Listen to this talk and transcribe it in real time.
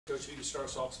Coach, you can start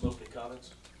us off some opening comments.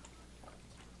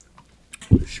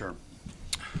 Sure.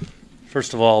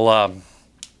 First of all,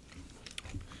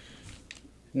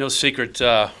 no secret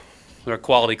they're a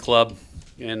quality club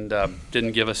and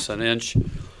didn't give us an inch.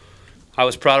 I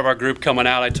was proud of our group coming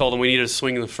out. I told them we needed to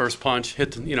swing the first punch,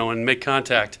 hit, and make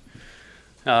contact.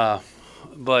 And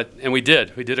we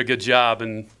did. We did a good job,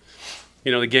 and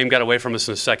the game got away from us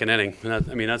in the second inning. And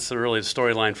that's really the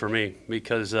storyline for me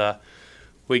because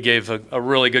we gave a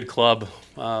really good club,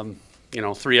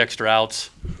 3 extra outs,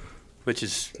 which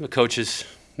is a coach's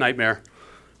nightmare,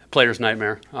 a player's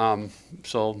nightmare.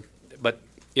 But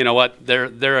you know what?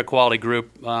 They're a quality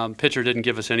group. Pitcher didn't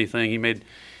give us anything.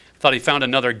 Thought he found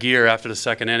another gear after the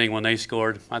second inning when they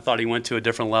scored. I thought he went to a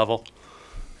different level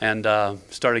and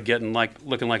started getting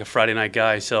looking like a Friday night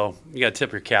guy. So you got to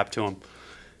tip your cap to him.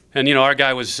 And our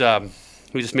guy was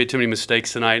we just made too many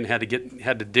mistakes tonight and had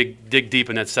to dig deep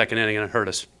in that second inning, and it hurt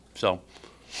us. So.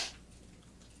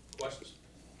 Questions?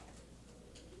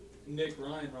 Nick,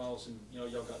 Ryan Rawlson, y'all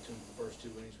got to him the first 2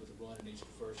 innings with a run in each of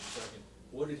the first and second.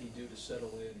 What did he do to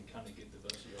settle in and kind of get the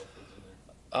best of y'all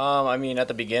in there? At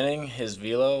the beginning, his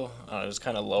velo it was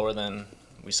kind of lower than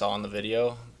we saw in the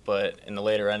video, but in the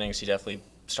later innings, he definitely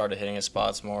started hitting his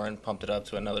spots more and pumped it up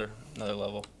to another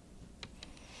level.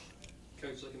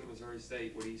 Coach, looking at Missouri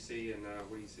State, what do you see and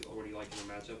what do you like in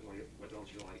the matchup? What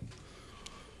don't you like?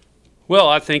 Well,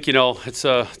 I think it's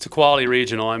a quality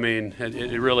regional.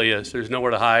 It really is. There's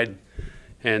nowhere to hide,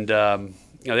 and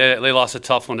they lost a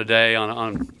tough one today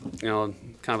on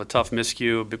kind of a tough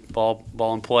miscue,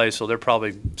 ball in play. So they're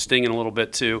probably stinging a little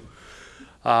bit too.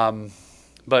 But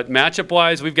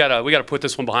matchup-wise, we got to put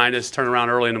this one behind us, turn around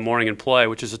early in the morning and play,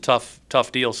 which is a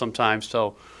tough deal sometimes.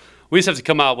 So we just have to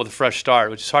come out with a fresh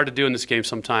start, which is hard to do in this game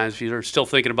sometimes. You're still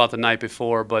thinking about the night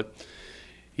before, but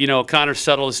Connor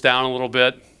settled us down a little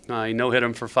bit. He no-hit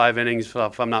him for 5 innings,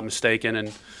 if I'm not mistaken,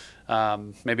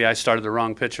 and maybe I started the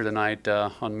wrong pitcher tonight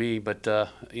on me, but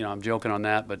I'm joking on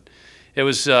that. But it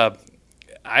was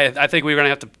I think we were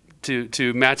going to have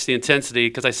to match the intensity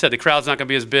because I said the crowd's not going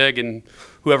to be as big, and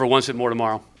whoever wants it more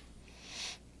tomorrow.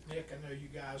 Nick, I know you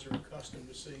guys are accustomed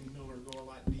to seeing Miller go a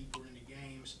lot deeper into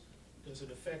games. Does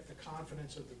it affect the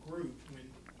confidence of the group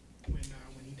when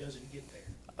he doesn't get there?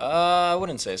 I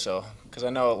wouldn't say so, because I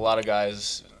know a lot of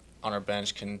guys on our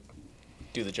bench can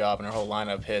do the job, and our whole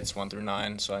lineup hits 1 through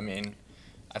 9. So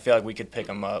I feel like we could pick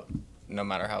him up no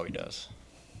matter how he does.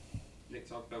 Nick,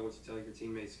 talk about what you tell your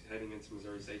teammates heading into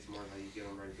Missouri State tomorrow, how you get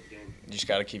them ready for the game. You just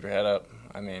got to keep your head up.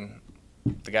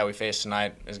 The guy we face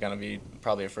tonight is going to be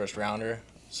probably a first rounder,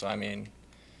 so we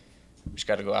just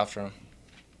got to go after him.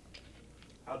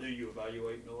 How do you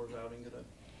evaluate Miller's outing today?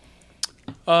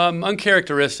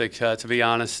 Uncharacteristic, to be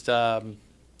honest. I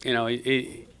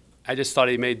just thought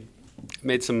he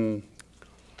made some,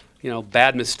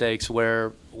 bad mistakes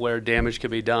where damage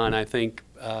could be done. I think,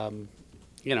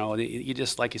 you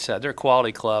just like you said, they're a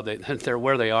quality club. They're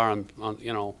where they are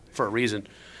on for a reason.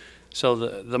 So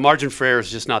the margin for error is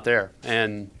just not there.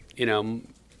 And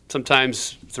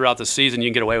sometimes throughout the season you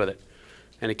can get away with it,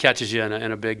 and it catches you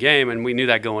in a big game. And we knew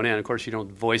that going in. Of course, you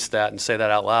don't voice that and say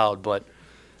that out loud, but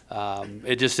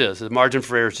it just is. The margin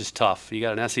for error is just tough. You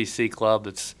got an SEC club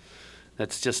that's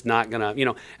just not going to,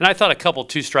 and I thought a couple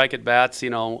 2-strike at bats, the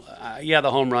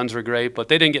home runs were great, but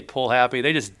they didn't get pull happy.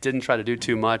 They just didn't try to do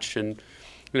too much. And,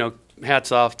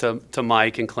 hats off to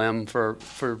Mike and Clem for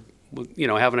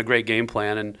having a great game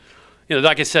plan. And,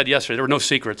 like I said yesterday, there were no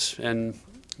secrets and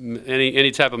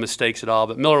any type of mistakes at all.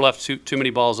 But Miller left too many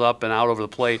balls up and out over the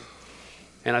plate.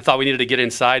 And I thought we needed to get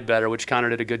inside better, which Connor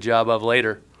did a good job of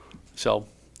later. So,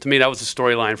 to me, that was the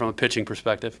storyline from a pitching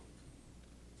perspective.